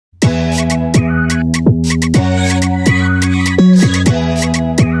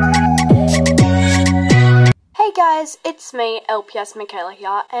guys, it's me, LPS Michaela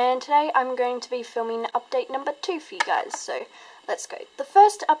here, and today I'm going to be filming update number 2 for you guys, so let's go. The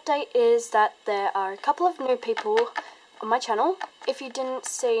first update is that there are a couple of new people on my channel. If you didn't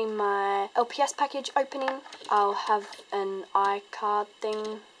see my LPS package opening, I'll have an iCard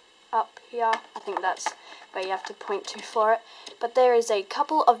thing up here. I think that's where you have to point to for it. But there is a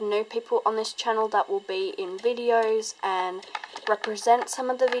couple of new people on this channel that will be in videos and represent some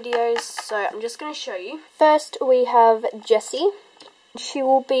of the videos, so I'm just going to show you. First we have Jessie. She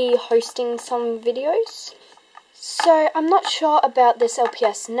will be hosting some videos. So I'm not sure about this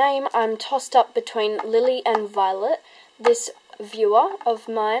LPS name. I'm tossed up between Lily and Violet. This viewer of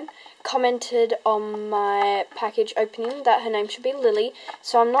mine commented on my package opening that her name should be Lily,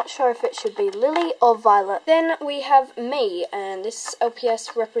 so I'm not sure if it should be Lily or Violet. Then we have me, and this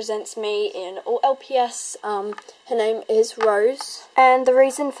LPS represents me in all LPS. Her name is Rose, and the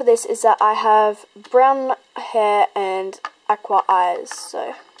reason for this is that I have brown hair and aqua eyes,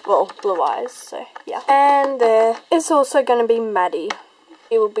 so, well, blue eyes, so yeah. And there is also going to be Maddie.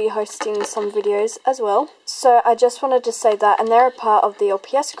 He will be hosting some videos as well. So I just wanted to say that, and they're a part of the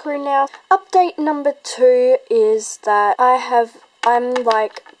LPS crew now. Update number 2 is that I'm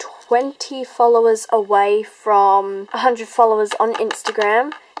like 20 followers away from 100 followers on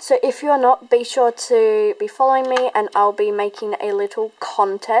Instagram. So if you're not, be sure to be following me, and I'll be making a little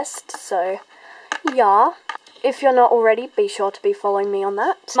contest. So yeah. If you're not already, be sure to be following me on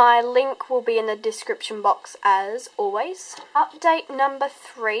that. My link will be in the description box as always. Update number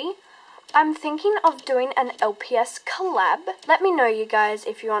 3. I'm thinking of doing an LPS collab. Let me know, you guys,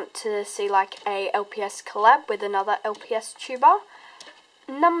 if you want to see like a LPS collab with another LPS tuber.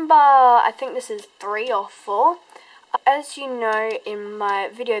 I think this is 3 or 4. As you know, in my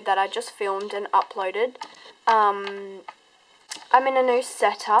video that I just filmed and uploaded, I'm in a new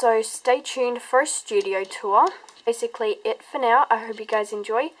setup, so stay tuned for a studio tour. Basically it for now. I hope you guys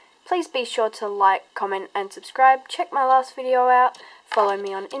enjoy. Please be sure to like, comment and subscribe. Check my last video out. Follow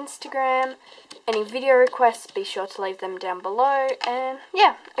me on Instagram. Any video requests, be sure to leave them down below. And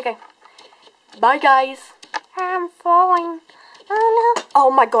yeah, okay. Bye guys. I'm falling. Oh no.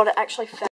 Oh my god, it actually fell.